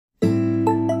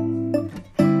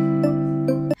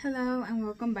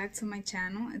welcome back to my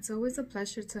channel. It's always a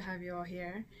pleasure to have you all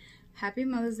here. Happy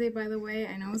Mother's Day, by the way.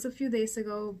 I know it was a few days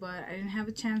ago, but I didn't have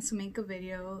a chance to make a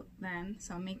video then,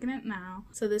 so I'm making it now.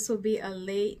 So this will be a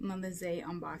late Mother's Day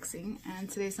unboxing, and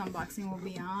today's unboxing will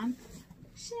be on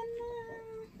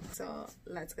Chanel. So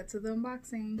let's get to the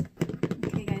unboxing.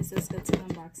 Okay guys, let's get to the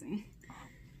unboxing.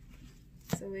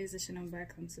 So here's the Chanel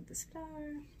bag, comes with this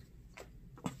flower.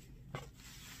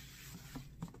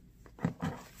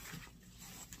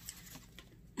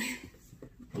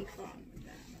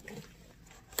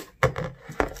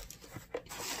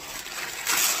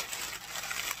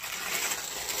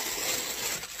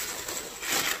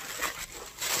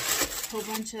 Whole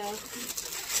bunch of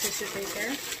tissue paper.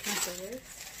 That's it.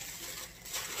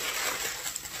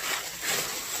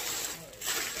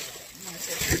 More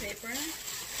tissue paper.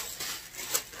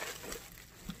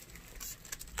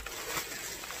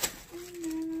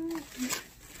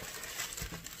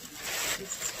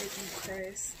 Jesus freaking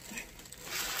Christ.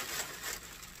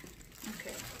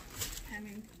 Okay,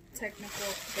 having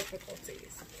technical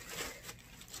difficulties.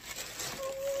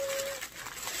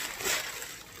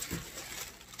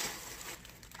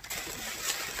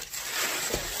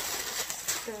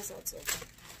 Also.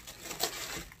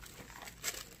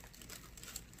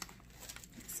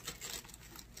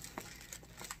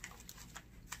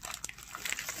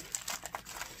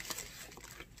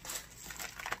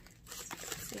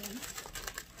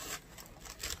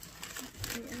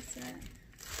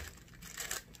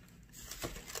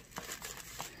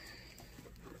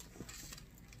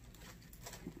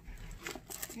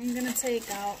 I'm gonna take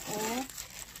out all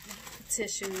the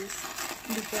tissues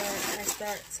before I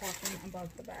start talking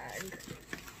about the bag.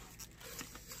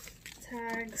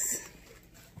 Tags,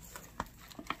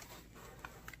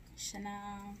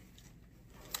 Chanel.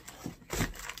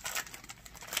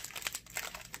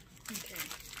 Okay.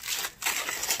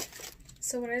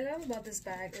 So what I love about this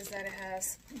bag is that it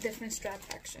has different strap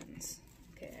actions.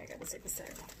 Okay, I gotta take this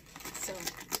tag off. So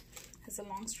it has a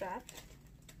long strap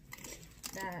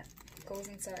that goes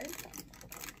inside.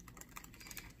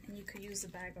 And you could use the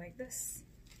bag like this,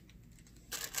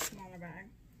 smaller bag.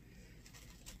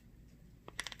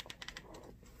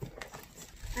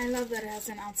 I love that it has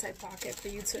an outside pocket for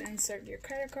you to insert your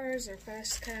credit cards or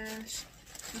fast cash.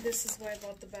 This is why I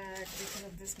bought the bag, because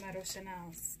of this metal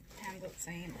Chanel handle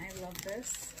chain. I love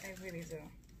this, I really do.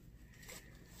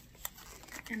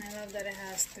 And I love that it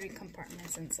has 3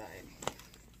 compartments inside.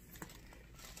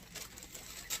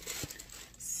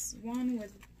 One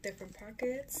with different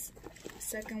pockets,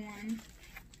 second one,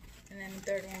 and then the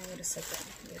third one with a zipper,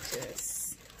 which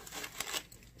is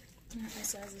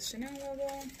also has the Chanel logo,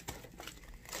 and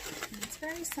it's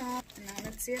very soft. And now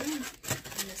let's see it on. And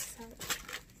this is how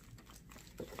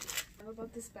what I love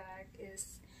about this bag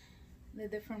is the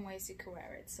different ways you can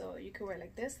wear it. So you can wear it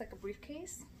like this, like a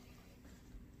briefcase,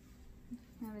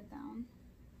 have it down,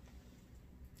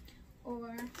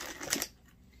 or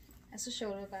as a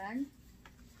shoulder bag,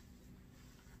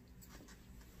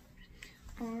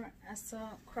 or as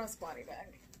a crossbody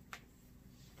bag.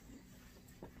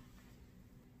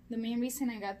 The main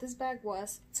reason I got this bag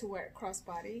was to wear it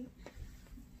crossbody.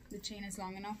 The chain is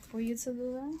long enough for you to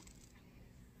do that.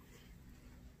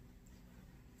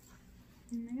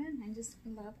 And again, I just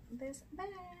love this bag.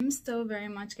 I'm still very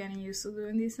much getting used to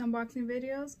doing these unboxing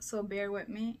videos, so bear with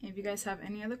me. If you guys have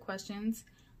any other questions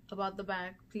about the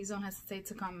bag, please don't hesitate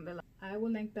to comment below. I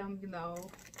will link down below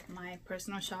my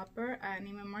personal shopper at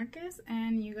Neiman Marcus,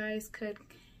 and you guys could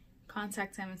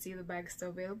contact him and see if the bag is still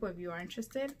available if you are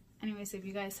interested. Anyways, if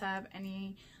you guys have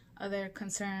any other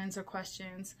concerns or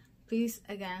questions, please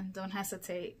again don't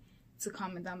hesitate to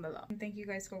comment down below. And thank you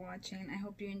guys for watching. I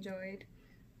hope you enjoyed.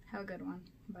 Have a good one.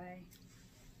 Bye.